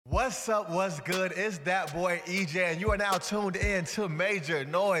What's up, what's good? It's that boy EJ, and you are now tuned in to Major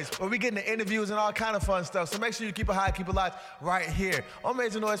Noise, where we get into interviews and all kind of fun stuff. So make sure you keep it high, keep it live right here on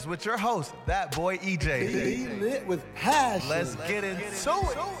Major Noise with your host, that boy EJ. Be lit with passion. Let's get into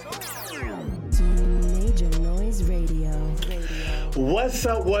it. Major Noise Radio. What's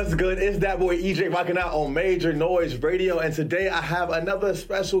up, what's good? It's that boy EJ rocking out on Major Noise Radio, and today I have another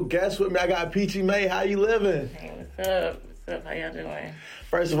special guest with me. I got Peachy May. How you living? Hey, what's up? What's up? How y'all doing?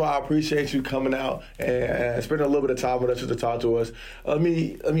 First of all, I appreciate you coming out and spending a little bit of time with us just to talk to us. Let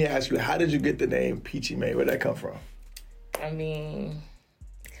me ask you, how did you get the name Peachy May? Where'd that come from? I mean,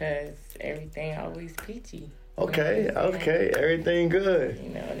 because everything always peachy. Okay, everything good.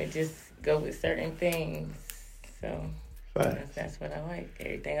 You know, and it just go with certain things. So that's what I like.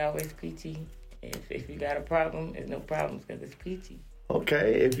 Everything always peachy. If you got a problem, there's no problems because it's peachy.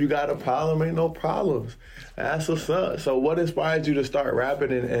 Okay, if you got a problem, ain't no problems. That's what's up. So what inspired you to start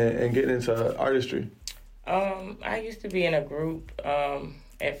rapping and getting into artistry? I used to be in a group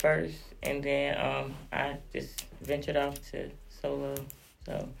at first, and then I just ventured off to solo.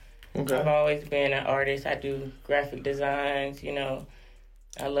 So Okay. I've always been an artist. I do graphic designs, you know.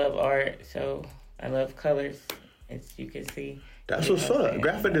 I love art, so I love colors, as you can see. That's what's up.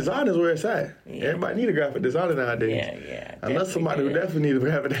 Graphic design is where it's at. Yeah. Everybody need a graphic designer nowadays. Yeah. I know somebody who definitely needs a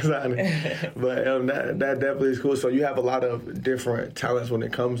graphic designer. But that definitely is cool. So you have a lot of different talents when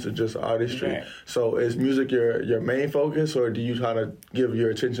it comes to just artistry. Right. So is music your main focus, or do you try to give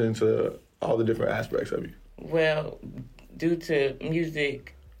your attention to all the different aspects of you? Well, due to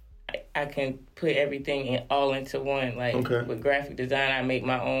music, I can put everything all into one. Like with graphic design, I make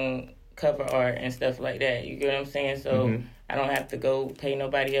my own cover art and stuff like that. You get what I'm saying? So I don't have to go pay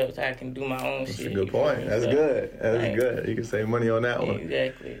nobody else. I can do my own shit. That's a good point. That's good. That's good. You can save money on that one.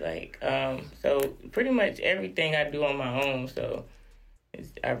 Exactly. So pretty much everything I do on my own. So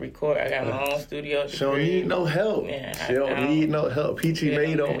I record. I got my own studio. She don't need no help. Yeah, she don't need no help. Peachy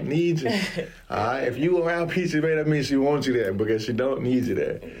May don't need you. All right? If you around Peachy May, that means she wants you there because she don't need you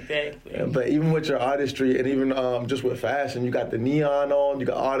there. Exactly. But even with your artistry and even just with fashion, you got the neon on, you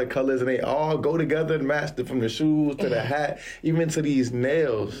got all the colors, and they all go together and match from the shoes to the hat, even to these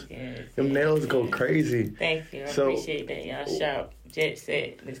nails. Yes, Them nails go crazy. Thank you. I appreciate that. Y'all shout. Jet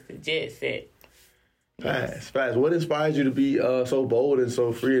Set. It's the Jet Set. Fast. What inspires you to be so bold and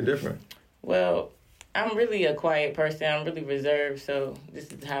so free and different? Well, I'm really a quiet person. I'm really reserved, so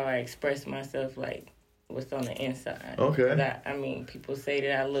this is how I express myself, like what's on the inside. Okay. I mean, people say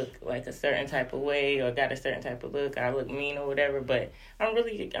that I look like a certain type of way or got a certain type of look. I look mean or whatever, but I'm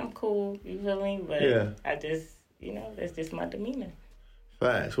cool. You feel me? But I just, that's just my demeanor.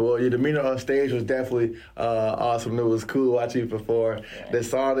 Facts. Well, your demeanor on stage was definitely awesome. It was cool watching you perform. Yeah. The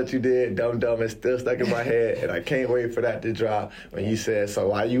song that you did, Dum Dum, is still stuck in my head, and I can't wait for that to drop. When you said, "So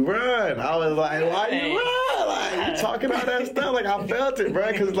why you run?" I was like, "Why you run?" Like you talking all that stuff. Like I felt it,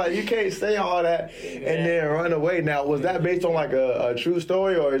 bro. Because like you can't say all that and then run away. Now, was that based on like a true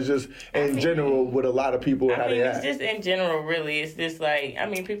story, or is just in general with a lot of people how they act? It's just in general, really. It's just like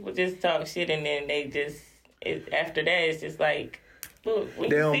people just talk shit, and then they just after that, it's just like. Look, they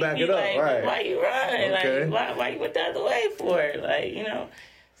don't back it up, right? Why you running? Okay. Like, why you went the other way for it? Like,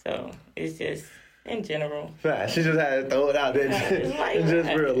 So it's just in general. Right. She just had to throw it out there,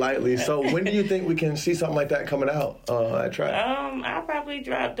 just real lightly. So when do you think we can see something like that coming out at Track? I'll probably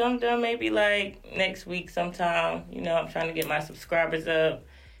drop Dum Dum maybe like next week sometime. I'm trying to get my subscribers up,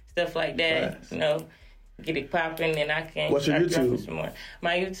 stuff like that. Nice. Get it popping, and I can. What's your YouTube? Some more.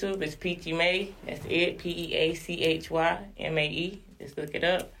 My YouTube is Peachy May. That's it. PeaChyMae. Just look it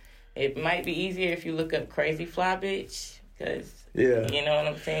up. It might be easier if you look up Crazy Fly Bitch, because you know what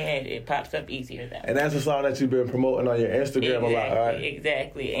I'm saying. It pops up easier that way. And that's a song that you've been promoting on your Instagram a lot, right?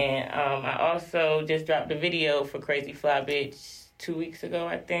 Exactly. And I also just dropped a video for Crazy Fly Bitch 2 weeks ago,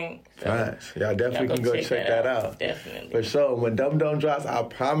 I think. So nice. Y'all definitely can go check that out. Definitely. For sure. When Dum Dum drops, I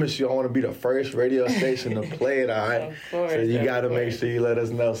promise you I want to be the first radio station to play it, all right? Of course. So you got to make sure you let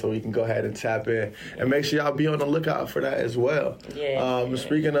us know so we can go ahead and tap in. And make sure y'all be on the lookout for that as well. Yeah.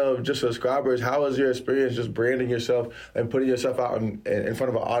 Speaking of just subscribers, how was your experience just branding yourself and putting yourself out in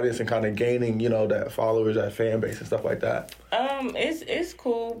front of an audience and kind of gaining, that followers, that fan base and stuff like that? It's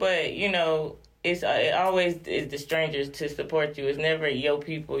cool, but, it always is the strangers to support you. It's never your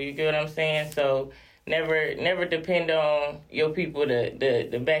people. You get what I'm saying? So never depend on your people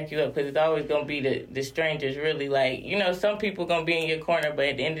to back you up, because it's always gonna be the strangers. Really, like some people gonna be in your corner, but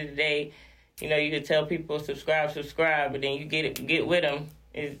at the end of the day, you can tell people subscribe, but then you get with them.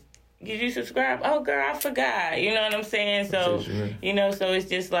 did you subscribe? Oh, girl, I forgot. You know what I'm saying? So, you know, so it's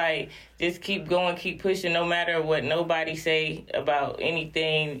just like, just keep going, keep pushing, no matter what nobody say about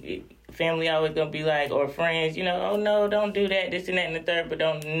anything. Family always gonna be like, or friends, you know, oh no, don't do that, this and that and the third, but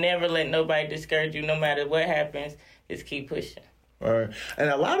don't never let nobody discourage you no matter what happens. Just keep pushing. All right. And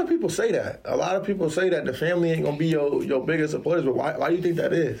a lot of people say that. A lot of people say that the family ain't gonna be your biggest supporters, but why do you think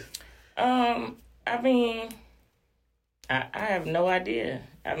that is? I mean, I have no idea.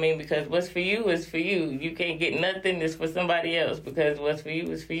 I mean, because what's for you is for you. You can't get nothing that's for somebody else, because what's for you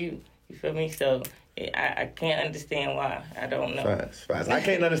is for you. You feel me? So I can't understand why. I don't know. Facts. I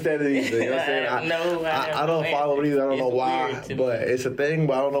can't understand it either. You know what I'm saying? I don't follow it either. I don't know why, but it's a thing.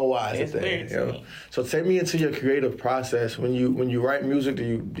 But I don't know why it's a thing. Weird to me. So take me into your creative process. When you write music,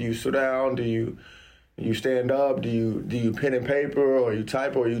 do you sit down? Do you stand up? Do you pen and paper, or you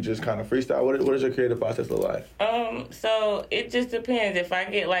type, or you just kind of freestyle? What does your creative process look like? So it just depends. If I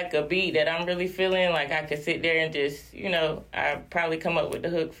get like a beat that I'm really feeling, like I could sit there and just, you know, I probably come up with the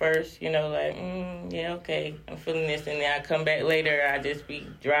hook first, you know, like, yeah, okay, I'm feeling this, and then I come back later, I just be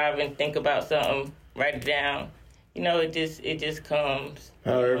driving, think about something, write it down. You know, it just comes.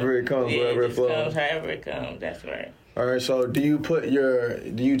 However it comes, wherever it flows. However it comes, that's right. All right, so do you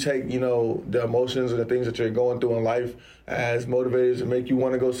take, you know, the emotions and the things that you're going through in life as motivators to make you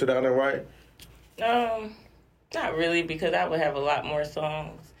want to go sit down and write? Not really, because I would have a lot more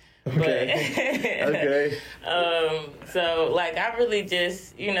songs. Okay. So, like, I really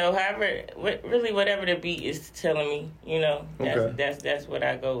just, you know, whatever the beat is telling me, you know, that's what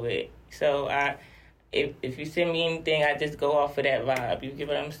I go with. So, if you send me anything, I just go off of that vibe. You get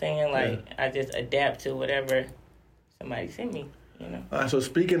what I'm saying? Like, I just adapt to whatever somebody send me, you know. All right, so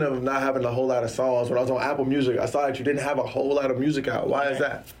speaking of not having a whole lot of songs, when I was on Apple Music, I saw that you didn't have a whole lot of music out. Why is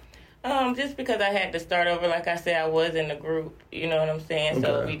that? Just because I had to start over. Like I said, I was in the group, you know what I'm saying? Okay.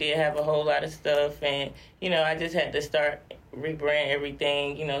 So we did have a whole lot of stuff, and, you know, I just had to rebrand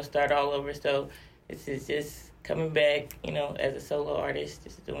everything, you know, start all over. So it's just coming back, you know, as a solo artist,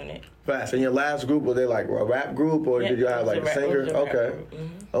 just doing it. Fast. And your last group, were they like a rap group, or did you have like a singer? Okay.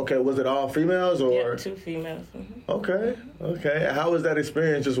 Okay. Was it all females, or? Yeah, 2 females. Okay. Okay. How was that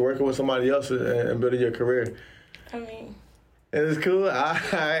experience, just working with somebody else and building your career? I mean, it was cool.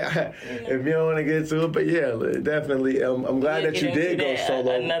 If you don't want to get into it, but yeah, definitely. I'm glad that you did go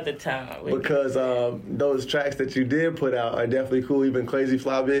solo another time, because those tracks that you did put out are definitely cool. Even Crazy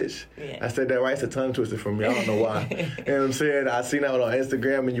Fly Bitch. Yeah. I said that right. It's a tongue twister for me. I don't know why. You know what I'm saying? I seen that one on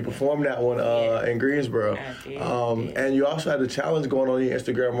Instagram, and you performed that one in Greensboro. And you also have the challenge going on your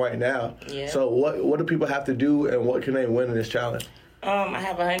Instagram right now. Yeah. So what do people have to do, and what can they win in this challenge? I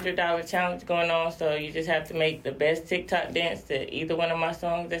have a $100 challenge going on, so you just have to make the best TikTok dance to either one of my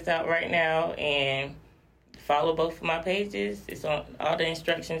songs that's out right now, and follow both of my pages. It's on all the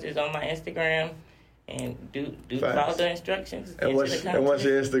instructions is on my Instagram, and do follow the instructions. And what's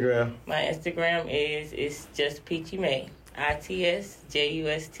your Instagram? My Instagram is just Peachy Mae.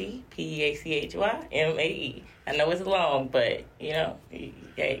 ITSJUSTPEACHYMAE. I know it's long, but you know,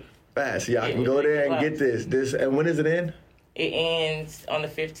 hey. Fast, y'all can go there and get this. And when is it in? It ends on the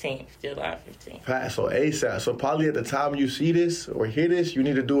 15th, July 15th. So ASAP. So probably at the time you see this or hear this, you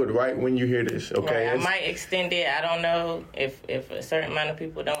need to do it right when you hear this, okay? Right. I might extend it. I don't know if a certain amount of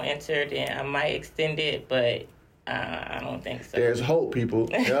people don't enter, then I might extend it, but I don't think so. There's hope, people.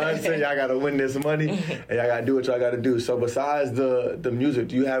 You know what I'm saying? Y'all got to win this money, and y'all got to do what y'all got to do. So besides the music,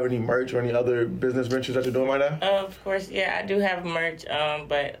 do you have any merch or any other business ventures that you're doing right now? Of course, yeah, I do have merch,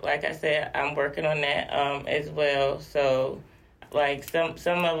 but like I said, I'm working on that as well. So, like, some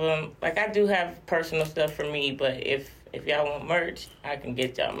of them, like, I do have personal stuff for me, but if y'all want merch, I can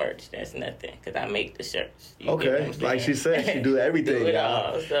get y'all merch. That's nothing, because I make the shirts. Okay, like she said, she do everything. Do it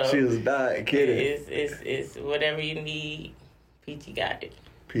all. So she was not kidding. It's whatever you need, Peachy got it.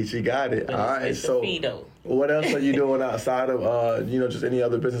 Peachy got it. But all right, so what else are you doing outside of, just any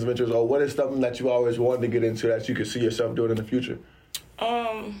other business ventures, or what is something that you always wanted to get into that you could see yourself doing in the future?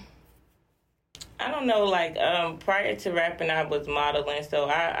 I don't know, like, prior to rapping, I was modeling, so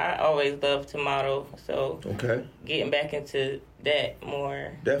I always loved to model, so getting back into that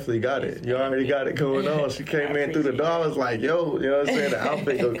more. Definitely got it. You already got it going on. She came in through the door, I was like, yo, you know what I'm saying, the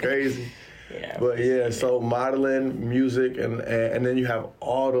outfit go crazy. Yeah, but yeah, so modeling, music, and then you have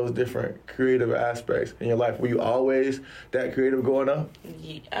all those different creative aspects in your life. Were you always that creative growing up?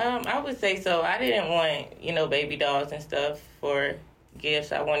 Yeah, I would say so. I didn't want, baby dolls and stuff for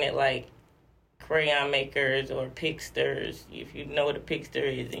gifts. I wanted, like, crayon makers or Pixsters. If you know what a Pixter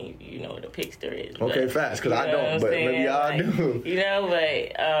is, then you know what a Pixter is. Okay, fast, because I don't, but maybe y'all do.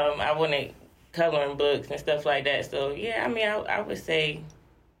 But I wanted coloring books and stuff like that. So, yeah, I mean, I would say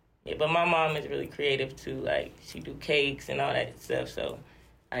Yeah, but my mom is really creative too. Like, she do cakes and all that stuff, so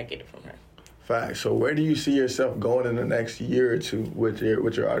I get it from her. Facts. So where do you see yourself going in the next year or two with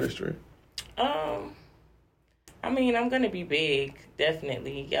your artistry? I mean, I'm gonna be big,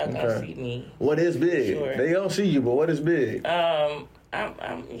 definitely. Y'all gonna see me. What is big? Sure. They don't see you, but what is big? Yeah.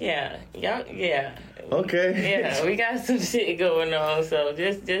 Okay. Yeah, we got some shit going on, so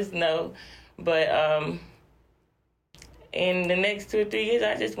just know. But in the next 2 or 3 years,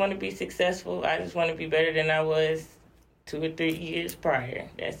 I just want to be successful. I just want to be better than I was 2 or 3 years prior.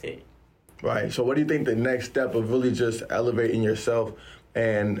 That's it. Right. So what do you think the next step of really just elevating yourself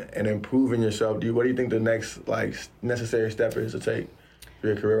and improving yourself? What do you think the next necessary step is to take for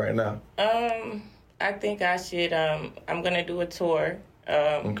your career right now? I think I should. I'm gonna do a tour.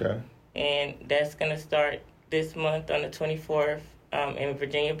 Okay. And that's gonna start this month on the 24th in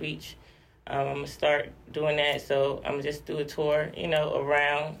Virginia Beach. I'm gonna start doing that. So I'm gonna just do a tour,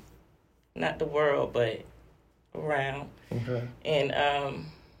 around, not the world, but around. Okay. And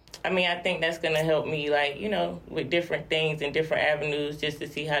I think that's gonna help me, with different things and different avenues, just to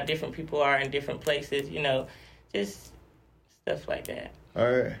see how different people are in different places. Just stuff like that. All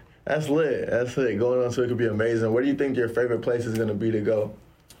right. That's lit. Going on tour could be amazing. Where do you think your favorite place is going to be to go?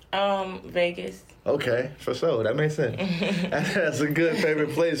 Vegas. Okay, for sure. That makes sense. That's a good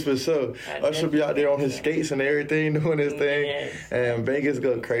favorite place for sure. Usher be out there on his skates and everything, doing his thing. Yes. And Vegas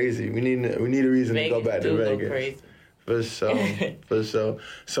go crazy. We need a reason to go back to Vegas. Go crazy. For sure. For sure.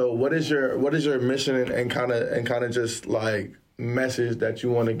 So what is your mission and kind of just like message that you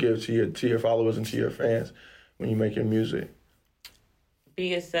want to give to your followers and to your fans when you make your music? Be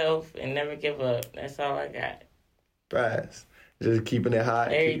yourself and never give up. That's all I got. Fast. Just keeping it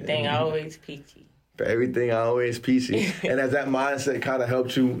hot. Everything always peachy. Everything always peachy. And has that mindset kind of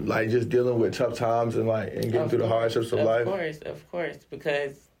helped you, just dealing with tough times and getting through the hardships of life? Of course.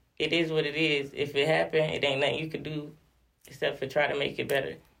 Because it is what it is. If it happened, it ain't nothing you could do except for try to make it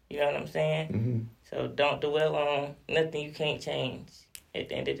better. You know what I'm saying? Mm-hmm. So don't dwell on nothing you can't change at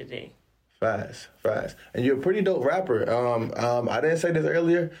the end of the day. Fast. And you're a pretty dope rapper. I didn't say this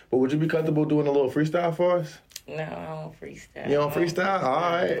earlier, but would you be comfortable doing a little freestyle for us? No, I don't freestyle. You don't freestyle? All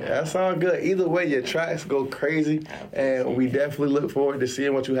right. That's all good. Either way, your tracks go crazy, and we definitely look forward to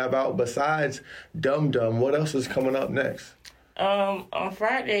seeing what you have out. Besides Dum Dum, what else is coming up next? On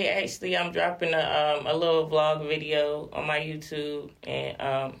Friday, actually, I'm dropping a little vlog video on my YouTube,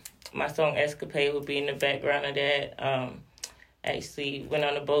 and my song Escapade will be in the background of that. Actually went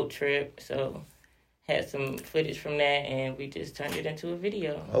on a boat trip, so had some footage from that, and we just turned it into a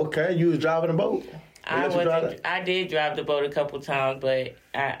video. Okay, you was driving a boat. I did drive the boat a couple times, but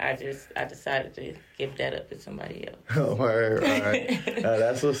I decided to give that up to somebody else. Oh, all right.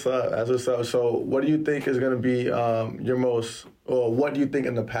 That's what's up. So what do you think is going to be your most, or what do you think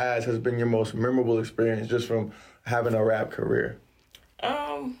in the past has been your most memorable experience just from having a rap career?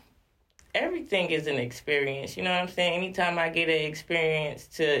 Everything is an experience, you know what I'm saying? Anytime I get an experience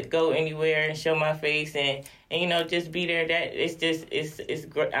to go anywhere and show my face and just be there,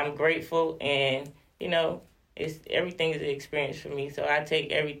 I'm grateful, and everything is an experience for me. So I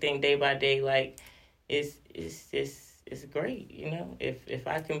take everything day by day like it's great, If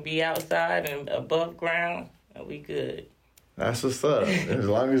I can be outside and above ground, we good. That's what's up. As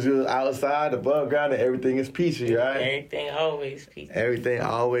long as you're outside, above ground, and everything is peachy, right? Everything always peachy. Everything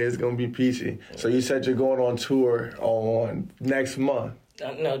always going to be peachy. So you said you're going on tour on next month.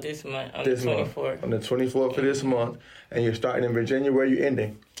 No, this month. On the 24th. On the 24th of this month. And you're starting in Virginia. Where are you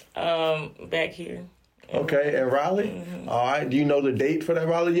ending? Back here. Okay, in Raleigh? Mm-hmm. All right. Do you know the date for that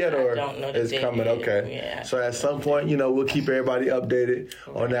Raleigh yet? Or I don't know the date. It's coming, okay. Yeah. So at some point, we'll keep everybody updated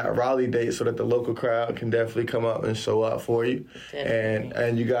on that Raleigh date so that the local crowd can definitely come up and show up for you. Definitely.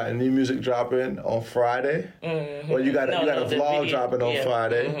 And you got new music dropping on Friday? Mm-hmm. Well, you got a vlog dropping on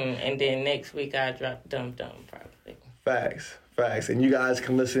Friday. Mm-hmm. And then next week I drop Dum Dum probably. Facts. And you guys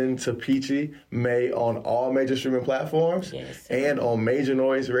can listen to Peachy May on all major streaming platforms and on Major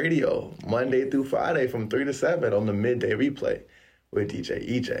Noise Radio, Monday through Friday from 3 to 7 on the Midday Replay with DJ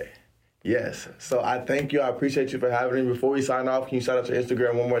EJ. Yes. So I thank you. I appreciate you for having me. Before we sign off, can you shout out your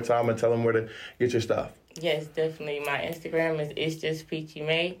Instagram one more time and tell them where to get your stuff? Yes, definitely. My Instagram is It's Just Peachy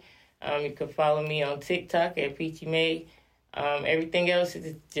May. You can follow me on TikTok at Peachy May. Everything else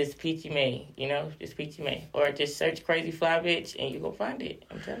is just Peachy May, just Peachy May. Or just search Crazy Fly Bitch and you're going to find it.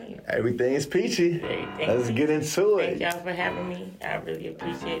 I'm telling you. Everything is peachy. Let's get into it. Thank y'all for having me. I really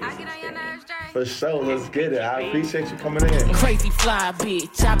appreciate it. For sure. Let's get it. I appreciate you coming in. Crazy Fly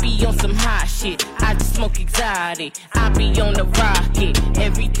Bitch. I be on some hot shit. I just smoke exotic. I be on the rocket.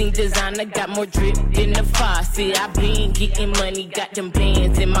 Every day. seen designer, got more drip than the faucet. I been getting money, got them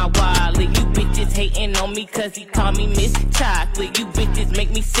bands in my wallet. You bitches hating on me cause he call me Miss Chocolate. You bitches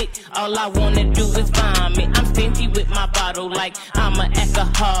make me sick, all I wanna do is vomit. I'm stingy with my bottle like I'm an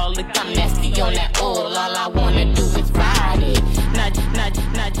alcoholic. I'm nasty on that oil, all I wanna do